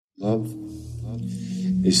Love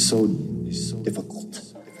is so difficult.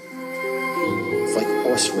 It's like a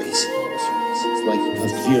horse race. It's like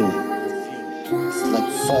perfume. It's like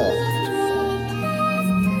fall.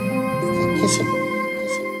 It's like kissing.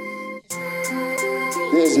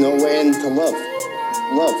 There's no end to love.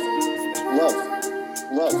 Love. Love.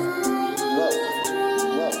 Love. Love.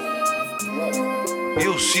 Love. Love.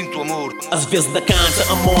 Eu sinto amor. Às vezes dá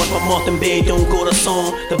canta amor, para amor também tem um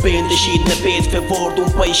coração. Também deixei na pé de favor de um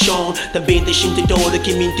paixão. Também deixei de dor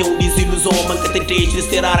que me tem um desilusão. Manca te deixe de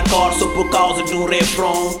ser hardcore só por causa de um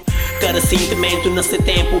refrão. Cada sentimento não tem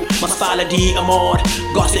tempo, mas fala de amor.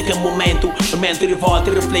 Gosta que é momento de revolta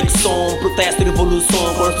e reflexão. Protesto e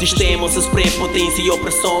revolução contra o sistema, suas prepotência e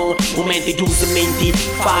opressão. Momento de mente,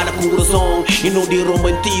 fala com razão. E não de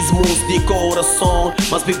romantismos de coração.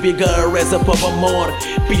 Mas baby girl, reza por amor.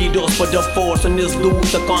 Pedidos para dar força nessa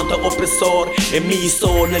luta contra o opressor. É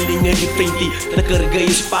missão na linha de frente. Na carga e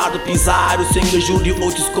espada pisado, sem ajuda de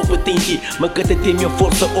outros competentes. Mas que tem minha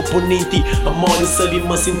força oponente. Amor e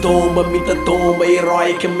salima sintoma. Minta tomba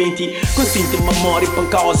heroicamente. Consciente memória para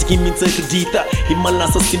causa que me desacredita. E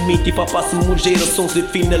malança semente para passar gerações de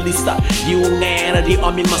finalista. De uma era de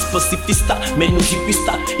homem mais pacifista, menos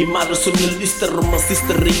egoísta e mais racionalista,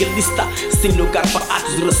 romancista, realista. Sem lugar para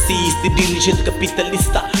atos racistas e dirigente capitalista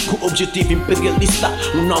com objetivo imperialista.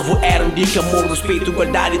 Um novo era de amor, respeito,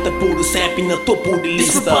 igualdade tá puro sempre na topo de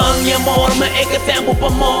lista. Desculpa minha amor, mas é que tempo para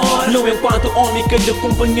amor. Não enquanto homem que te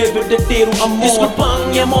acompanha verdadeiro amor. Desculpa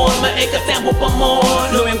minha amor, mas é que tempo para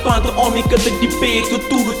amor. Não enquanto homem que te de peito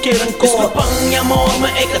tudo que rancor. Desculpa minha amor,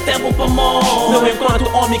 mas é que tempo para amor. Não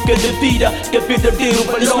enquanto homem que de vida que verdadeiro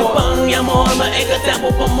valor. Desculpa minha amor, mas é que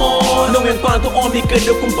tempo para amor. Não enquanto homem que te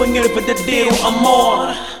acompanha verdadeiro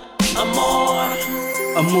amor. Amor.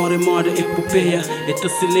 Amor é moda, epopeia. É te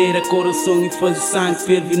acelera coração e faz o sangue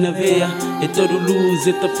ferve na veia. É todo luz,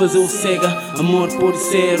 é te fazer o cega. Amor pode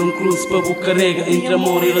ser um cruz para o carrega. Entre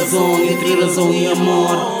amor e razão, entre razão e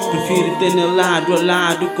amor. Prefiro ter no lado a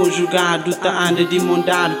lado, conjugado. Tá anda de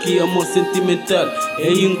mondado que amor sentimental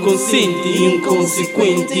é inconsciente e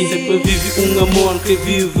inconsequente. Sempre vive um amor que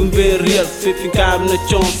vive um bem real. Foi ficar na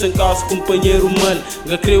chão sem causa companheiro mal.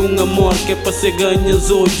 Já creu um amor que é para ser ganha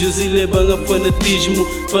os olhos e levam a fanatismo.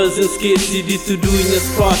 Fazem esquecer de tudo e nas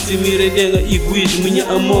próximas e rendem egoísmo. Minha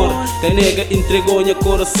amor, que nega entregou minha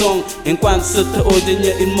coração. Enquanto se te odia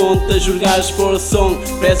minha irmã, te julgar a exploração.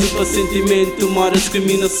 Preso para sentimento, mora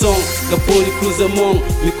discriminação. Capô e cruza a mão,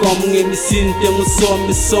 me como um MC, temos só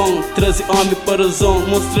missão. Traze homem para a razão,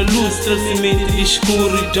 mostra luz, traz semente de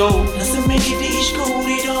escuridão. Na semente de escuridão.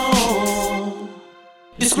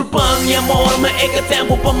 Desculpa minha amor, mas é que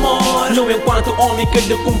tempo para amor. Não enquanto homem que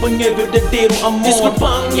te acompanha verdadeiro amor.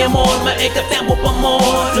 Desculpa minha amor, mas é que tempo para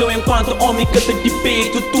amor. Não enquanto homem que te de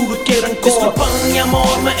peito tudo que rancor. Desculpa minha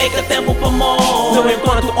amor, mas é que tempo para amor. Não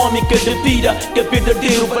enquanto homem que de vida que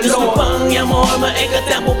verdadeiro valor. Desculpa minha amor, mas é que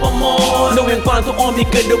tempo para amor. Não enquanto homem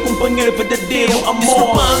que te acompanha verdadeiro amor.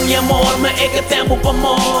 Desculpa minha amor, mas é que tempo para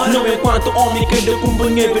amor. Não enquanto homem que te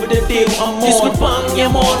acompanha verdadeiro amor. Desculpa minha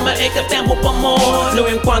amor, mas é que tempo para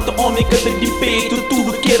amor. Enquanto homem que te de peito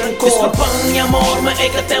tudo que rancor. Desculpa minha amor, mas é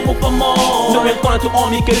que tempo para amor. Não enquanto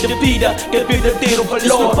homem que de vida que é verdadeiro valor.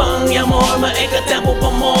 Desculpa minha amor, mas é que tempo para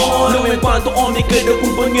amor. Não enquanto homem que de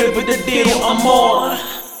acompanhar verdadeiro amor.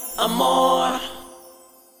 Amor.